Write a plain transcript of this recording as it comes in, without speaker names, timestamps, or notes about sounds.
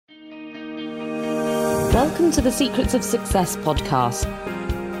Welcome to the Secrets of Success podcast,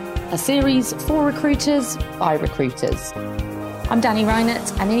 a series for recruiters by recruiters. I'm Danny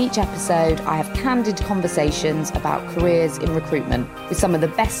Reinert, and in each episode I have candid conversations about careers in recruitment with some of the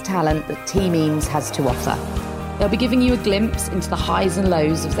best talent that Team Eames has to offer. They'll be giving you a glimpse into the highs and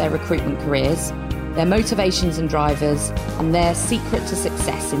lows of their recruitment careers, their motivations and drivers, and their secret to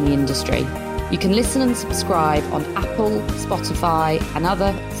success in the industry. You can listen and subscribe on Apple, Spotify, and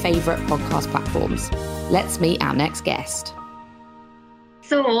other favourite podcast platforms. Let's meet our next guest.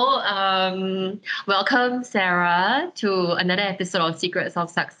 So, welcome Sarah to another episode of Secrets of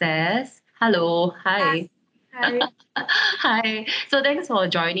Success. Hello, hi. Hi. Hi. So thanks for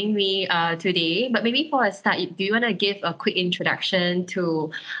joining me today. But maybe for a start, do you want to give a quick introduction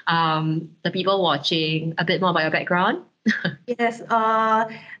to the people watching, a bit more about your background? Yes.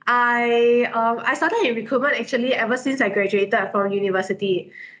 I started in recruitment actually ever since I graduated from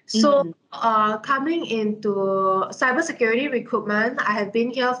university. So coming into cybersecurity recruitment, I have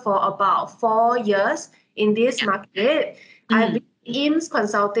been here for about 4 years in this market. I've been in Eames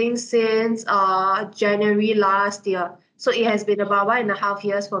consulting since January last year. So it has been about 1.5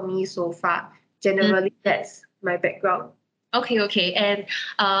 years for me so far. Generally, that's my background. Okay. And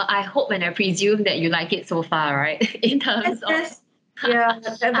I hope and I presume that you like it so far, right? In terms Yes. Yeah,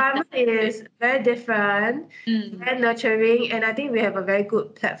 the environment is very different, very nurturing, and I think we have a very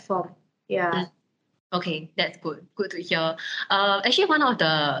good platform. Yeah. Okay, that's good. Good to hear. Actually, one of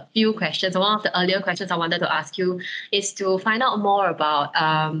the earlier questions I wanted to ask you is to find out more about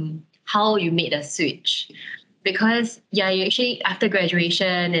how you made the switch. Because you actually, after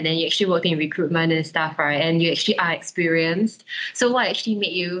graduation, and then you actually worked in recruitment and stuff, right? And you actually are experienced. So what actually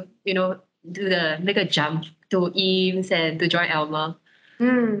made you, make a jump to Eames and to join Alma?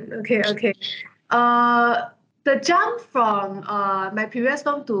 Okay. The jump from my previous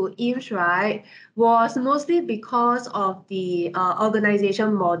firm to Eames, right, was mostly because of the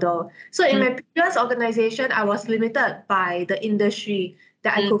organization model. So in my previous organization, I was limited by the industry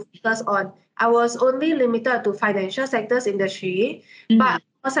that I could focus on. I was only limited to financial sectors industry, but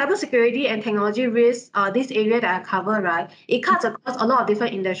for cybersecurity and technology risk, this area that I cover, right, it cuts across a lot of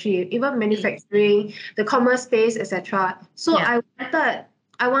different industries, even manufacturing, the commerce space, etc. So I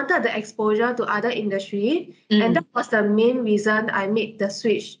wanted the exposure to other industry, and that was the main reason I made the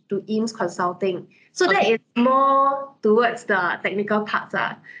switch to Eames Consulting. So that is more towards the technical parts.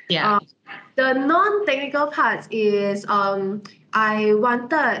 The non-technical parts is I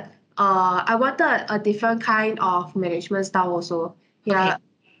wanted a different kind of management style also. Yeah.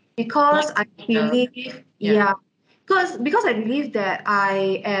 Because I believe because I believe that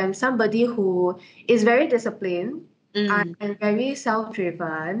I am somebody who is very disciplined. I am very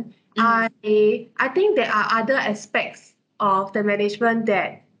self-driven. I think there are other aspects of the management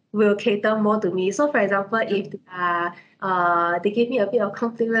that will cater more to me. So for example, if they give me a bit of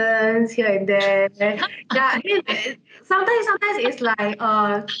compliments here and there, sometimes it's like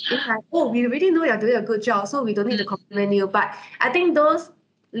oh, we already know you're doing a good job, so we don't need to compliment you. But I think those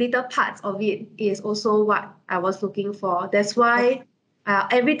little parts of it is also what I was looking for. That's why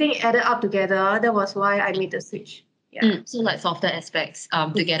everything added up together. That was why I made the switch. Yeah. So like softer aspects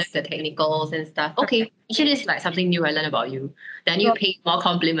together with the technicals and stuff. Okay, actually it's like something new I learned about you. Then you pay more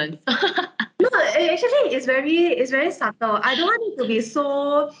compliments. No, actually it's very subtle. I don't want it to be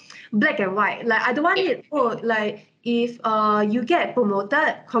so black and white. Like I don't want it, if you get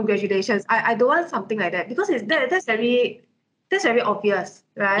promoted, congratulations. I don't want something like that, because that's very obvious,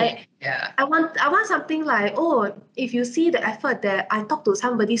 right? Yeah. I want something like, oh, if you see the effort that I talked to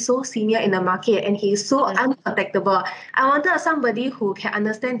somebody so senior in the market and he's so unprotectable, I wanted somebody who can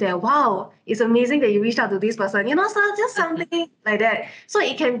understand that, wow, it's amazing that you reached out to this person, so just something like that. So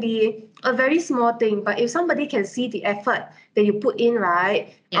it can be a very small thing, but if somebody can see the effort that you put in,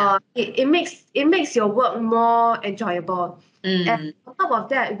 right, it makes your work more enjoyable. And on top of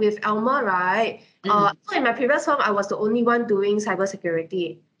that, with Alma, right, so in my previous firm, I was the only one doing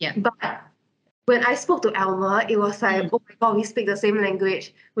cybersecurity. Yeah. But when I spoke to Alma, it was like, oh my God, we speak the same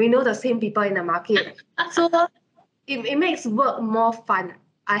language. We know the same people in the market. So it makes work more fun.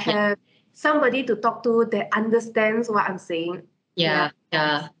 I have somebody to talk to that understands what I'm saying. Yeah,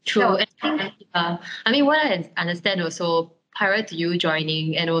 true. I mean, what I understand also, prior to you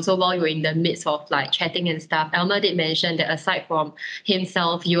joining and also while you were in the midst of like chatting and stuff, Elmer did mention that aside from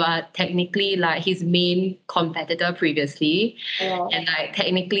himself, you are technically like his main competitor previously. And like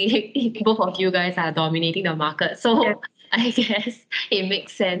technically both of you guys are dominating the market. So I guess it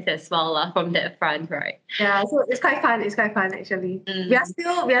makes sense as well from that front, right? Yeah, so it's quite fun actually.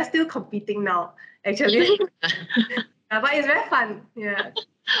 We are still competing now, actually. But it's very fun. Yeah.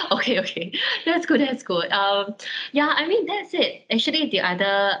 Okay. That's good. Yeah, I mean, that's it. Actually, the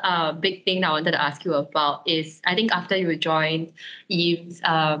other big thing I wanted to ask you about is I think after you joined Eames,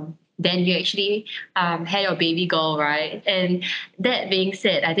 then you actually had your baby girl, right? And that being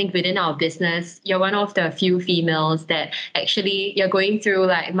said, I think within our business, you're one of the few females that actually you're going through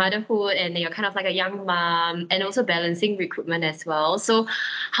like motherhood and you're kind of like a young mom and also balancing recruitment as well. So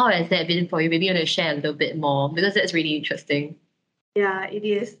how has that been for you? Maybe you want to share a little bit more because that's really interesting. Yeah, it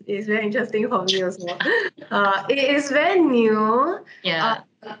is. It's very interesting for me as well. It is very new. Yeah.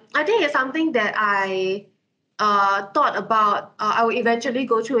 I think it's something that I thought about. I would eventually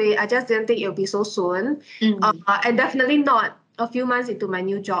go through it. I just didn't think it would be so soon. And definitely not a few months into my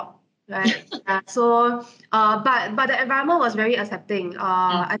new job. Right. So, but the environment was very accepting.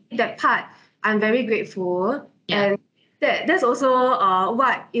 I think that part I'm very grateful. Yeah. And that's also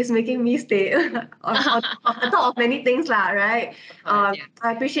what is making me stay on top of many things lah, right? Yeah.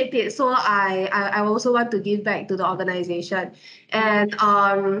 I appreciate it. So I also want to give back to the organization. And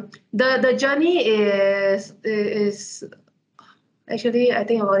the journey is actually, I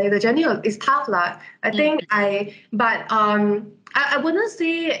think about it, the journey is tough lah. I think I wouldn't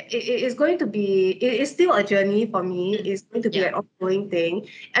say it's going to be. It is still a journey for me. It's going to be an ongoing thing.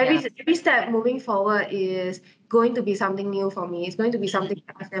 Every step moving forward is going to be something new for me. It's going to be something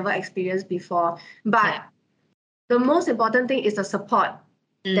that I've never experienced before. But the most important thing is the support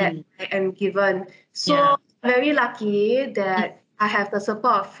that I am given. So very lucky that I have the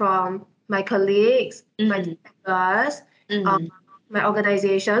support from my colleagues, my team members, my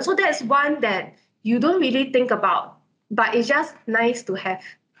organization. So that's one that you don't really think about, but it's just nice to have.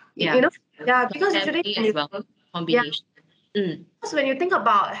 You know? Yeah, because usually as well, combination. Because when you think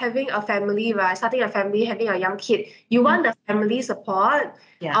about having a family, right, starting a family, having a young kid, you want the family support.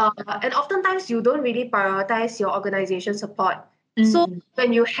 And oftentimes you don't really prioritize your organization support. So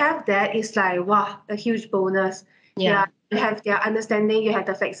when you have that, it's like, wow, a huge bonus. You have their understanding, you have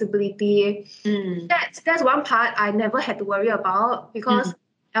the flexibility. That's one part I never had to worry about because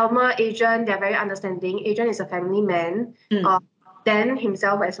Elmer, Adrian, they're very understanding. Adrian is a family man, Dan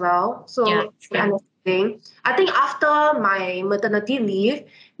himself as well. So understanding. I think after my maternity leave,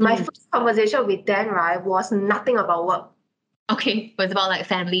 my first conversation with Dan, right, was nothing about work. Okay, it was about like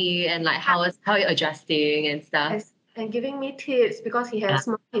family and like how you're adjusting and stuff. Yes, and giving me tips because he has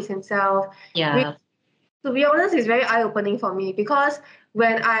small kids himself. Yeah. To be honest, it's very eye-opening for me because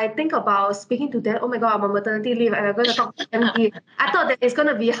when I think about speaking to them, oh my God, I'm on maternity leave and I'm going to talk to MD. I thought that it's going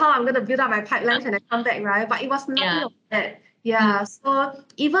to be how I'm going to build up my pipelines when I come back, right? But it was nothing of that. So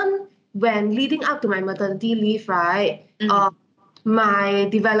even when leading up to my maternity leave, right, my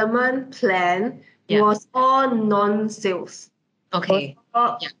development plan was all non-sales. Okay.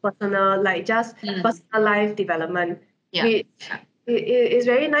 All personal, like just personal life development, which is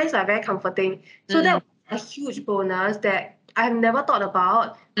very nice and very comforting. So that a huge bonus that I've never thought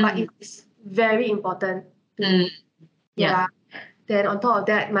about, but it's very important to me. Then on top of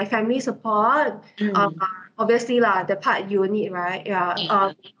that, my family support, obviously the part you need, right?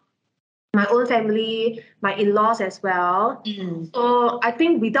 My own family, my in-laws as well. So I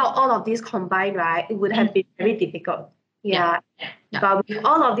think without all of these combined, right, it would have been very difficult. But with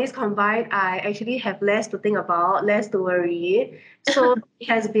all of this combined, I actually have less to think about, less to worry. So it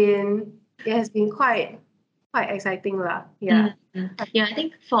has been quite exciting lah. I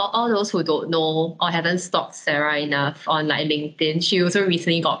think for all those who don't know or haven't stalked Sarah enough on like LinkedIn, she also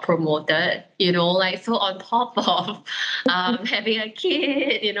recently got promoted, like so on top of having a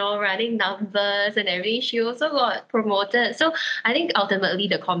kid, running numbers and everything, she also got promoted. So I think ultimately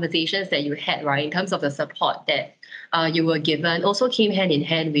the conversations that you had, right, in terms of the support that you were given also came hand in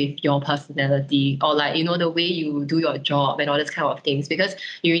hand with your personality or like, the way you do your job and all this kind of things, because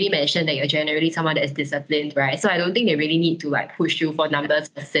you really mentioned that you're generally someone that is disciplined, right? So I don't think they really need to like push you for numbers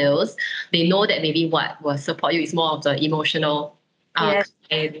for sales. They know that maybe what will support you is more of the emotional kind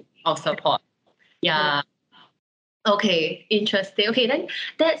of support. Okay, interesting. Okay, then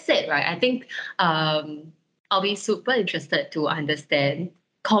that's it, right? I think I'll be super interested to understand,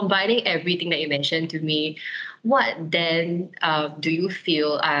 combining everything that you mentioned to me, what then do you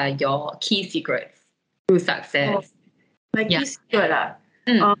feel are your key secrets to success? My key secret,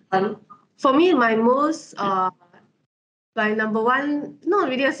 for me, my most my number one, not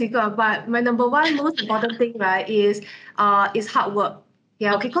really a secret, but my number one most important thing, right, is hard work.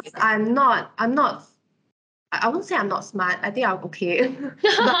 Because I'm not I won't say I'm not smart. I think I'm okay.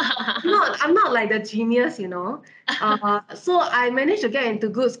 But I'm not like the genius, So I managed to get into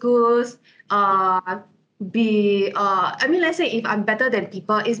good schools. I mean, let's say if I'm better than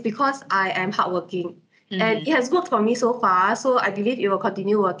people, it's because I am hardworking. And it has worked for me so far, so I believe it will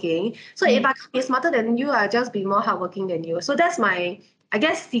continue working. So if I can't be smarter than you, I'll just be more hardworking than you. So that's my, I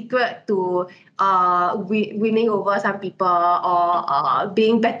guess, secret to winning over some people or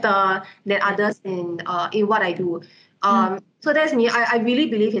being better than others in what I do. So that's me. I really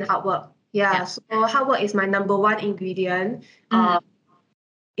believe in hard work. Yeah. So hard work is my number one ingredient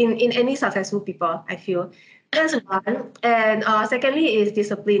in any successful people, I feel. That's one. And secondly is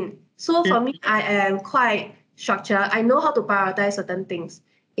discipline. So for me, I am quite structured. I know how to prioritize certain things.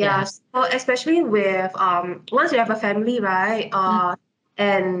 Yeah. So especially with once you have a family, right?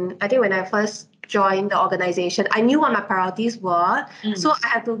 And I think when I first joined the organization, I knew what my priorities were. So I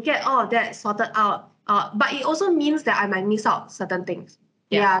had to get all of that sorted out. But it also means that I might miss out certain things.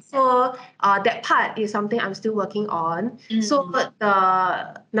 Yeah, so that part is something I'm still working on. So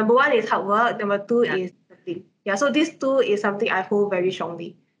the number one is hard work. Number two is discipline. Yeah, so these two is something I hold very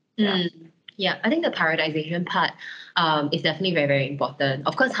strongly. Yeah, I think the prioritization part is definitely very, very important.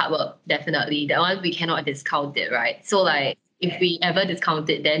 Of course, hard work, definitely. That one we cannot discount it, right? So like if we ever discount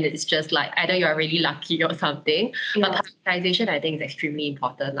it, then it's just like either you're really lucky or something. But prioritization, I think, is extremely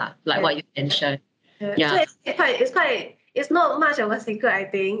important, like what you mentioned. So it's not much of a secret, I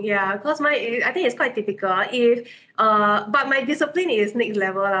think. Yeah, because I think it's quite typical. But my discipline is next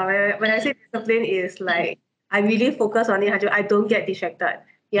level. When I say discipline is like I really focus on it. I don't get distracted.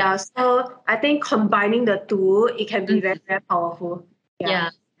 Yeah. So I think combining the two, it can be very, very powerful. Yeah,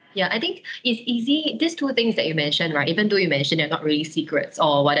 I think it's easy. These two things that you mentioned, right? Even though you mentioned they're not really secrets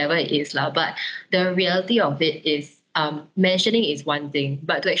or whatever it is, but the reality of it is mentioning is one thing,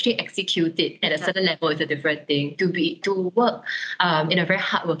 but to actually execute it at a certain level is a different thing. To work in a very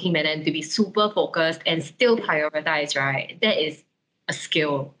hardworking manner and to be super focused and still prioritize, right? That is a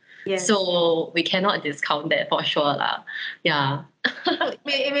skill. Yes. So we cannot discount that for sure. Yeah.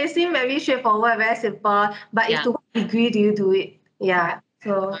 It may seem very straightforward, very simple, but it's to what degree do you do it? Yeah.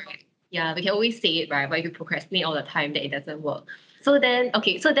 So yeah, we can always say it, right? But if you procrastinate all the time, then it doesn't work. So then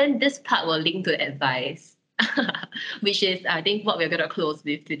this part will link to advice. Which is, I think, what we're going to close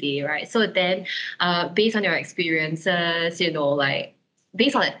with today, right? So then, based on your experiences, like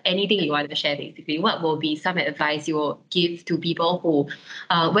based on anything you want to share, basically, what will be some advice you will give to people who,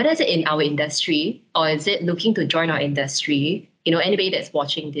 whether it's in our industry or is it looking to join our industry, anybody that's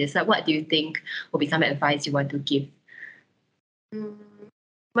watching this, like, what do you think will be some advice you want to give?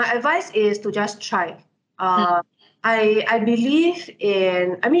 My advice is to just try. I believe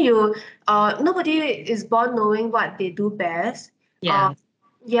in, nobody is born knowing what they do best.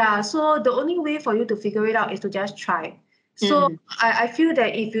 So the only way for you to figure it out is to just try. So I feel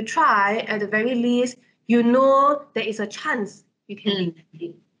that if you try, at the very least, there is a chance you can be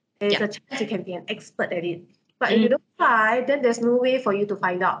it. There is a chance you can be an expert at it. But if you don't try, then there's no way for you to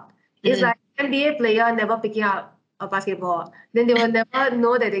find out. It's like NBA player never picking up a basketball. Then they will never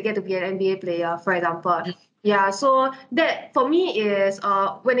know that they get to be an NBA player, for example. Yeah, so that for me is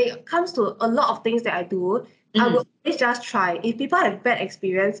when it comes to a lot of things that I do, I will always just try. If people have bad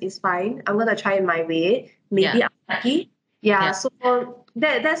experience, it's fine. I'm gonna try it my way. Maybe I'm lucky. So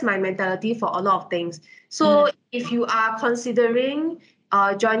that's my mentality for a lot of things. So if you are considering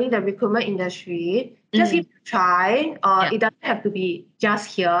joining the recruitment industry, just give it a try. It doesn't have to be just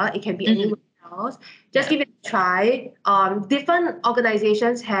here. It can be anywhere else. Just give it a try. Different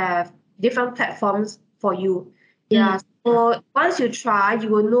organizations have different platforms for you. So once you try, you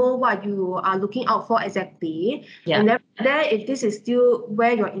will know what you are looking out for exactly. And then if this is still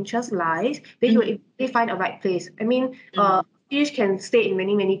where your interest lies, then you will eventually find a right place. Fish can stay in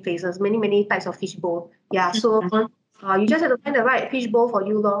many, many places, many, many types of fish bowl. So you just have to find the right fish bowl for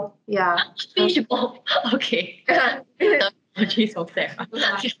you, lor. Fish bowl. Okay. It's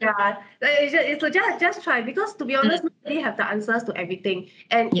to just try, because to be honest, nobody have the answers to everything,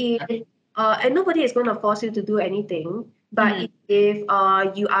 and and nobody is going to force you to do anything. But if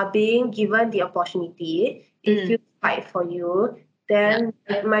you are being given the opportunity, it feels right for you, then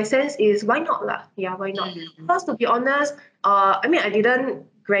my sense is why not lah? Why not? Because to be honest, I didn't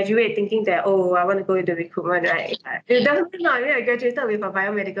graduate thinking that I want to go into recruitment, right? Definitely not. I graduated with a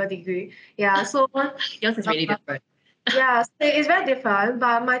biomedical degree. So yours is really different. So it's very different.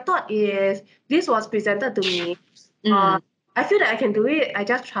 But my thought is this was presented to me. I feel that I can do it. I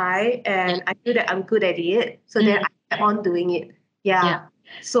just try, and I feel that I'm good at it. So then I kept on doing it.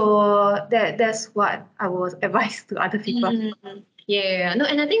 So that's what I was advised to other people. No,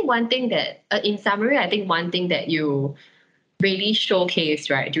 and I think one thing that, in summary, I think one thing that you really showcased,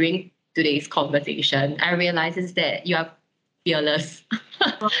 right, during today's conversation, I realized is that you are fearless.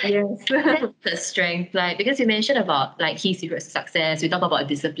 Yes. That's the strength, like, because you mentioned about like key secrets to success, we talk about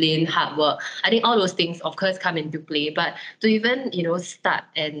discipline, hard work. I think all those things of course come into play, but to even start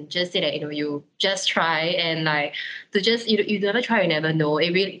and just say that you just try, and like to just you never try, you never know.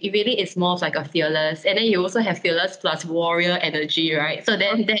 It really is more of like a fearless, and then you also have fearless plus warrior energy, right? So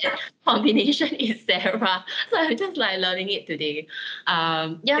then that combination is Sarah. So I'm just like learning it today.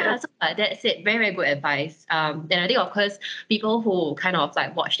 So that's it. Very, very good advice. And I think of course people who kind of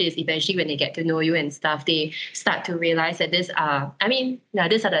like watch this, eventually when they get to know you and stuff, they start to realize that these are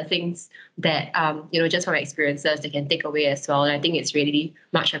the things that just from experiences they can take away as well. And I think it's really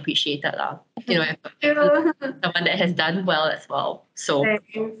much appreciated, someone that has done well as well. So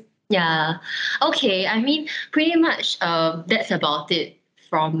Thanks. yeah, okay. I mean, pretty much that's about it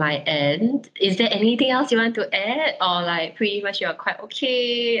from my end. Is there anything else you want to add, or like pretty much you're quite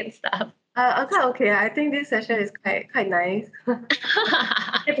okay and stuff? I'm quite okay. I think this session is quite nice.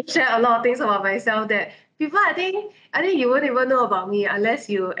 I get to share a lot of things about myself that people, I think you won't even know about me unless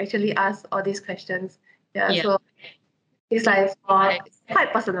you actually ask all these questions. Yeah. So it's like it's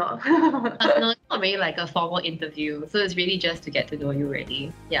quite personal. Personal, not really like a formal interview. So it's really just to get to know you,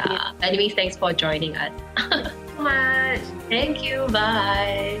 really. Yeah. Anyways, thanks for joining us. Thank you so much. Thank you.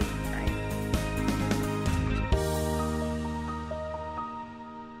 Bye.